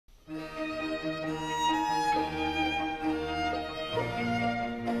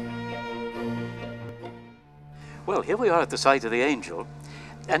Well, here we are at the site of the Angel,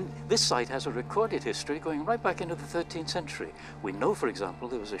 and this site has a recorded history going right back into the 13th century. We know, for example,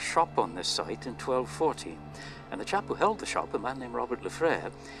 there was a shop on this site in 1240, and the chap who held the shop, a man named Robert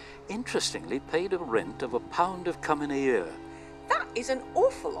Lefrere, interestingly paid a rent of £1 of cummin a year. That is an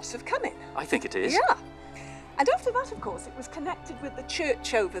awful lot of cummin. I think it is. Yeah. And after that, of course, it was connected with the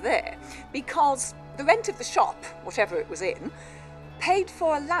church over there, because the rent of the shop, whatever it was in, paid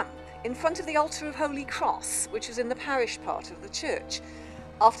for a lamp in front of the altar of Holy Cross, which was in the parish part of the church.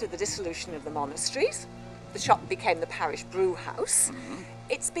 After the dissolution of the monasteries, the shop became the parish brew house.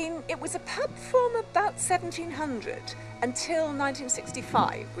 It was a pub from about 1700 until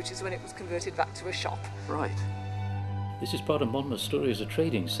 1965, which is when it was converted back to a shop. Right. This is part of Monmouth's story as a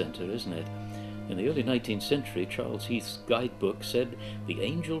trading centre, isn't it? In the early 19th century, Charles Heath's guidebook said the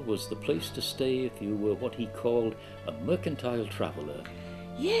Angel was the place to stay if you were what he called a mercantile traveller.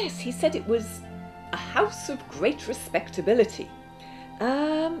 Yes, he said it was a house of great respectability.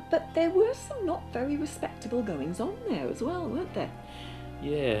 But there were some not very respectable goings on there as well, weren't there?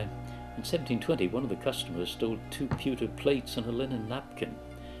 Yeah. In 1720, one of the customers stole 2 pewter plates and a linen napkin,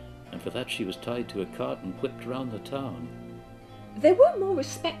 and for that she was tied to a cart and whipped round the town. There were more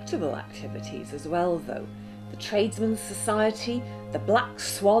respectable activities as well, though. The Tradesmen's Society, the Black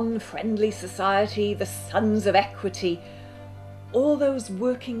Swan Friendly Society, the Sons of Equity, all those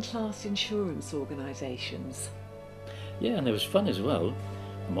working class insurance organisations. Yeah, and there was fun as well.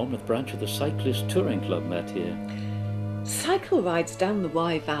 The Monmouth branch of the Cyclist Touring Club met here. Cycle rides down the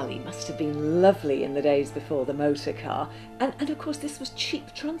Wye Valley must have been lovely in the days before the motor car, and of course this was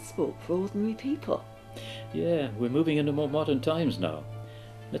cheap transport for ordinary people. Yeah, we're moving into more modern times now.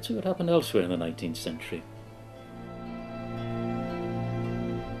 Let's see what happened elsewhere in the 19th century.